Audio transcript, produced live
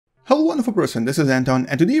Hello wonderful person, this is Anton,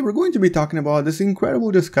 and today we're going to be talking about this incredible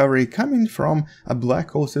discovery coming from a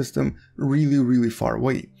black hole system really far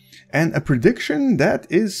away, and a prediction that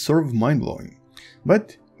is sort of mind-blowing.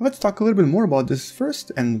 But let's talk a little bit more about this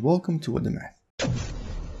first, and welcome to What the Math.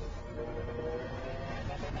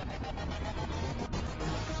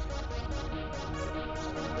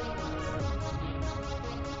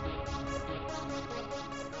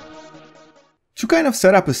 To kind of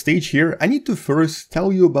set up a stage here, I need to first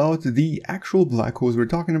tell you about the actual black holes we're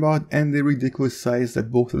talking about and the ridiculous size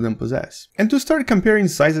that both of them possess. And to start comparing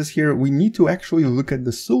sizes here, we need to actually look at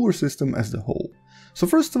the solar system as the whole. So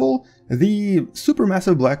first of all, the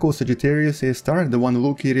supermassive black hole Sagittarius A star, the one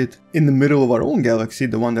located in the middle of our own galaxy,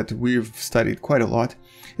 the one that we've studied quite a lot,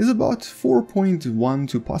 is about 4.1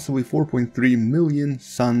 to possibly 4.3 million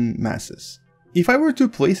sun masses. If I were to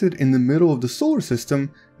place it in the middle of the solar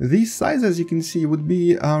system, the size, as you can see, would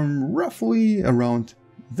be roughly around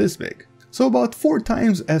this big. So about 4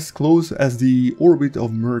 times as close as the orbit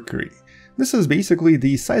of Mercury. This is basically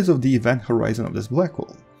the size of the event horizon of this black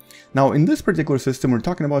hole. Now in this particular system we're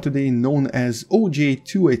talking about today, known as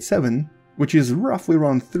OJ287, which is roughly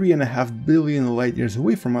around 3.5 billion light years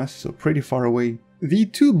away from us, so pretty far away, the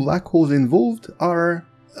two black holes involved are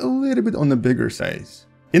a little bit on the bigger size.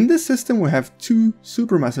 In this system we have two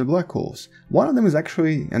supermassive black holes. One of them is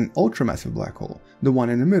actually an ultramassive black hole, the one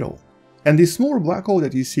in the middle. And the smaller black hole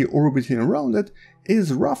that you see orbiting around it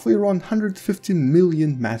is roughly around 150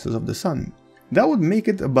 million masses of the Sun. That would make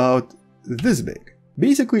it about this big.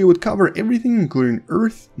 Basically it would cover everything including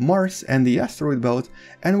Earth, Mars and the asteroid belt,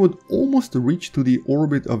 and would almost reach to the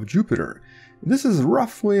orbit of Jupiter. This is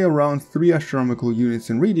roughly around 3 astronomical units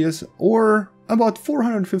in radius, or about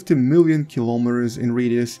 450 million kilometers in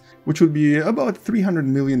radius, which would be about 300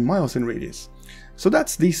 million miles in radius. So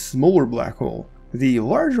that's the smaller black hole. The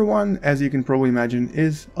larger one, as you can probably imagine,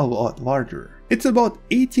 is a lot larger. It's about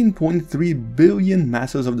 18.3 billion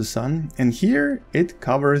masses of the Sun, and here it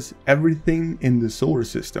covers everything in the solar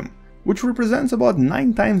system, which represents about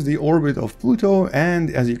 9 times the orbit of Pluto,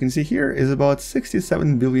 and as you can see here is about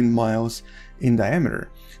 67 billion miles in diameter.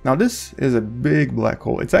 Now this is a big black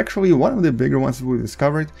hole. It's actually one of the bigger ones we've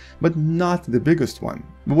discovered, but not the biggest one.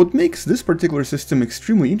 But what makes this particular system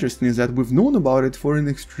extremely interesting is that we've known about it for an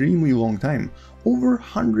extremely long time, over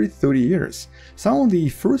 130 years. Some of the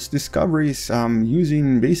first discoveries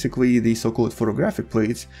using basically the so-called photographic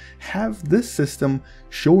plates have this system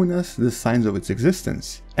showing us the signs of its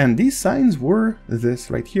existence. And these signs were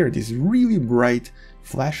this right here, these really bright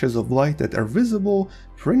flashes of light that are visible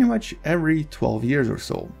pretty much every 12 years or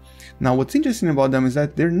so. Now what's interesting about them is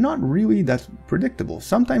that they're not really that predictable.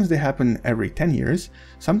 Sometimes they happen every 10 years,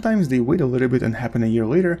 sometimes they wait a little bit and happen a year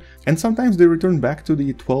later, and sometimes they return back to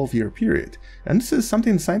the 12-year period. And this is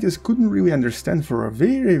something scientists couldn't really understand for a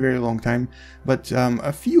very long time, but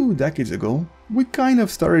a few decades ago we kind of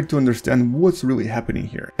started to understand what's really happening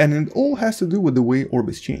here. And it all has to do with the way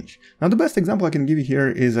orbits change. Now the best example I can give you here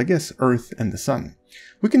is, I guess, Earth and the Sun.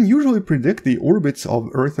 We can usually predict the orbits of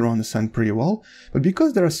Earth around the Sun pretty well, but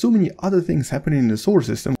because there are so many other things happening in the solar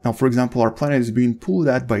system, now for example our planet is being pulled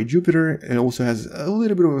at by Jupiter, it also has a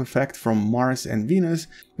little bit of effect from Mars and Venus,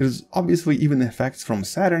 there's obviously even effects from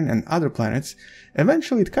Saturn and other planets,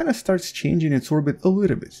 eventually it kind of starts changing its orbit a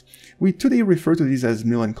little bit. We today refer to these as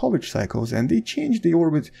Milankovitch cycles, and they change the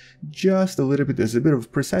orbit just a little bit. There's a bit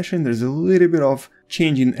of precession, there's a little bit of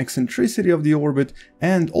change in eccentricity of the orbit,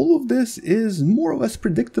 and all of this is more or less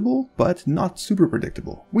predictable, but not super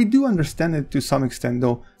predictable. We do understand it to some extent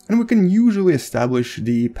though, and we can usually establish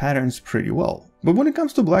the patterns pretty well. But when it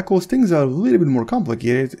comes to black holes, things are a little bit more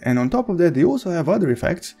complicated, and on top of that they also have other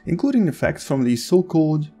effects, including effects from the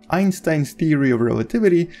so-called Einstein's theory of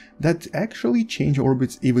relativity that actually change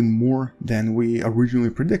orbits even more than we originally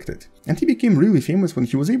predicted. And he became really famous when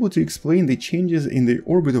he was able to explain the changes in the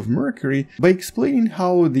orbit of Mercury by explaining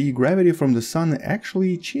how the gravity from the Sun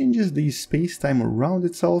actually changes the space-time around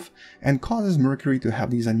itself and causes Mercury to have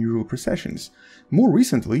these unusual precessions. More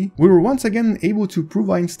recently, we were once again able to prove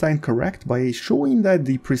Einstein correct by showing that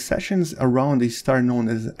the precessions around a star known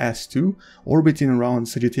as S2, orbiting around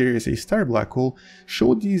Sagittarius A star black hole,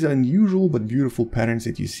 showed these unusual but beautiful patterns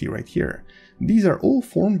that you see right here. These are all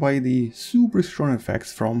formed by the super strong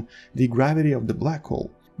effects from the gravity of the black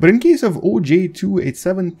hole. But in case of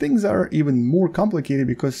OJ287, things are even more complicated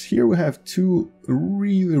because here we have two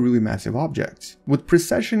really massive objects, with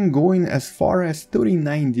precession going as far as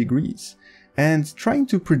 39 degrees. And trying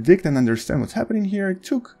to predict and understand what's happening here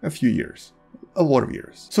took a few years. a lot of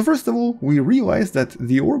years. So first of all, we realized that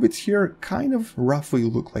the orbits here kind of roughly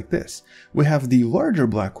look like this. We have the larger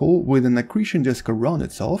black hole with an accretion disk around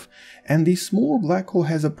itself, and the smaller black hole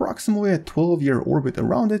has approximately a 12-year orbit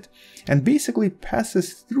around it and basically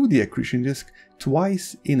passes through the accretion disk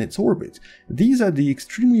twice in its orbit. These are the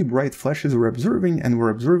extremely bright flashes we're observing, and we're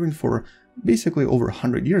observing for basically over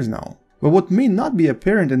 100 years now. But what may not be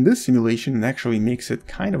apparent in this simulation and actually makes it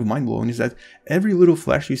kind of mind-blowing is that every little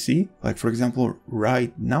flash you see, like for example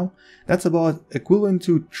right now, that's about equivalent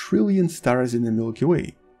to trillion stars in the Milky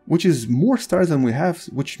Way, which is more stars than we have,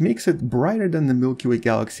 which makes it brighter than the Milky Way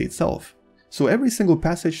galaxy itself. So every single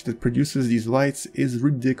passage that produces these lights is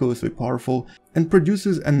ridiculously powerful and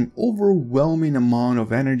produces an overwhelming amount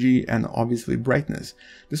of energy and obviously brightness.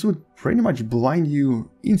 This would pretty much blind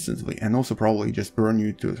you instantly and also probably just burn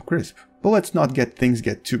you to a crisp. But let's not get things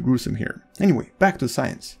too gruesome here. Anyway, back to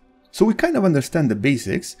science. So we kind of understand the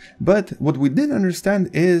basics, but what we didn't understand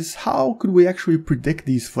is how could we actually predict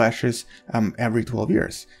these flashes every 12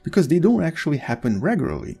 years, because they don't actually happen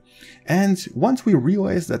regularly. And once we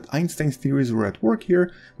realized that Einstein's theories were at work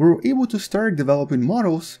here, we were able to start developing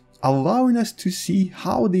models allowing us to see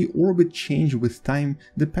how the orbit changed with time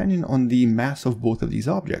depending on the mass of both of these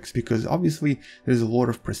objects, because obviously there's a lot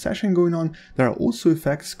of precession going on. There are also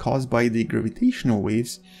effects caused by the gravitational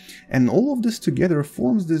waves, and all of this together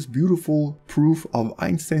forms this beautiful proof of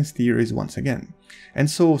Einstein's theories once again. And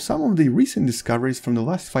so some of the recent discoveries from the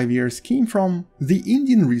last 5 years came from the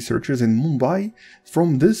Indian researchers in Mumbai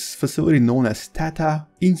from this facility known as Tata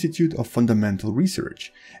Institute of Fundamental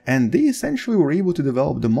Research. And they essentially were able to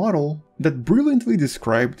develop the model that brilliantly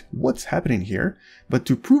described what's happening here, but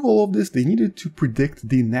to prove all of this they needed to predict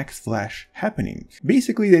the next flash happening.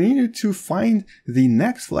 Basically they needed to find the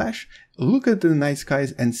next flash, look at the night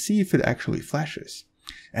skies and see if it actually flashes.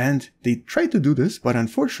 And they tried to do this, but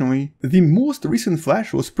unfortunately, the most recent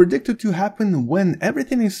flash was predicted to happen when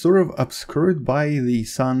everything is sort of obscured by the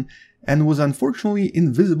sun and was unfortunately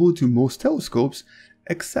invisible to most telescopes,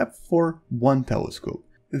 except for one telescope.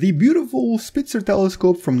 The beautiful Spitzer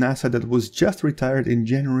telescope from NASA that was just retired in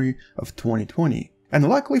January of 2020. And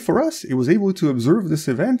luckily for us, it was able to observe this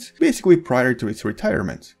event basically prior to its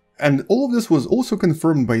retirement. And all of this was also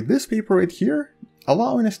confirmed by this paper right here,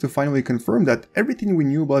 allowing us to finally confirm that everything we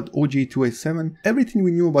knew about OJ287, everything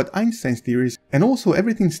we knew about Einstein's theories, and also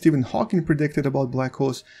everything Stephen Hawking predicted about black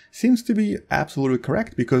holes seems to be absolutely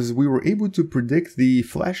correct, because we were able to predict the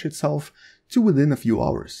flash itself to within a few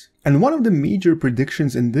hours. And one of the major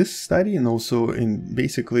predictions in this study, and also in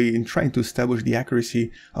trying to establish the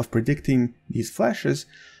accuracy of predicting these flashes,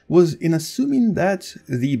 was in assuming that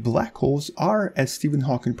the black holes are as Stephen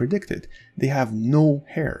Hawking predicted. They have no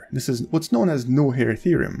hair. This is what's known as no hair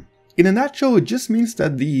theorem. In a nutshell, it just means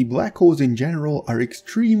that the black holes in general are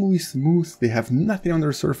extremely smooth, they have nothing on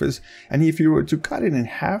their surface, and if you were to cut it in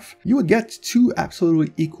half, you would get two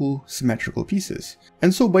absolutely equal symmetrical pieces.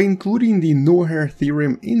 And so by including the no hair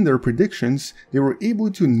theorem in their predictions, they were able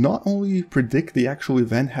to not only predict the actual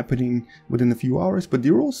event happening within a few hours, but they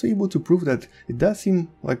were also able to prove that it does seem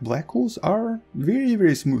like black holes are very,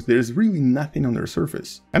 very smooth. There's really nothing on their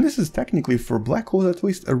surface. And this is technically, for black holes at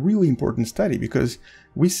least, a really important study, because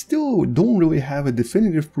we still don't really have a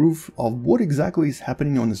definitive proof of what exactly is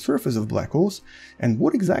happening on the surface of black holes and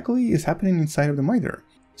what exactly is happening inside of them either.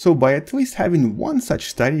 So by at least having one such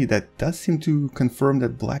study that does seem to confirm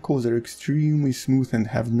that black holes are extremely smooth and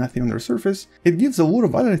have nothing on their surface, it gives a lot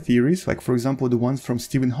of other theories, like for example the ones from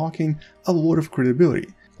Stephen Hawking, a lot of credibility.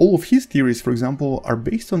 All of his theories, for example, are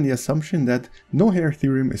based on the assumption that no hair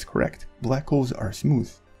theorem is correct. Black holes are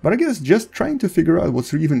smooth. But I guess just trying to figure out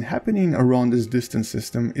what's even happening around this distant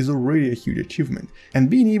system is already a huge achievement, and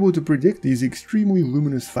being able to predict these extremely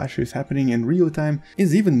luminous flashes happening in real time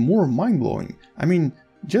is even more mind-blowing. I mean,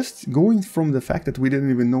 just going from the fact that we didn't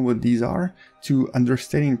even know what these are to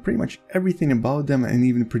understanding pretty much everything about them and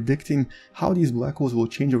even predicting how these black holes will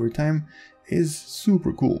change over time is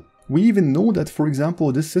super cool. We even know that, for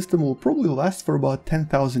example, this system will probably last for about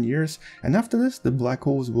 10,000 years, and after this the black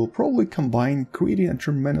holes will probably combine, creating a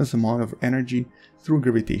tremendous amount of energy through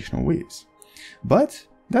gravitational waves. But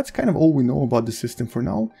that's kind of all we know about the system for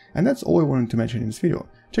now, and that's all I wanted to mention in this video.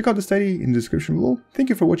 Check out the study in the description below. Thank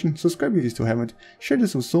you for watching, subscribe if you still haven't, share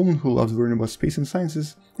this with someone who loves learning about space and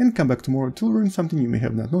sciences, and come back tomorrow to learn something you may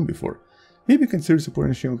have not known before. Maybe consider supporting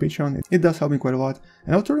the channel on Patreon, it does help me quite a lot,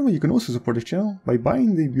 and alternatively you can also support the channel by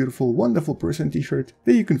buying the beautiful Wonderful Person t-shirt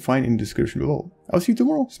that you can find in the description below. I'll see you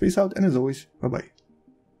tomorrow, space out, and as always, bye bye.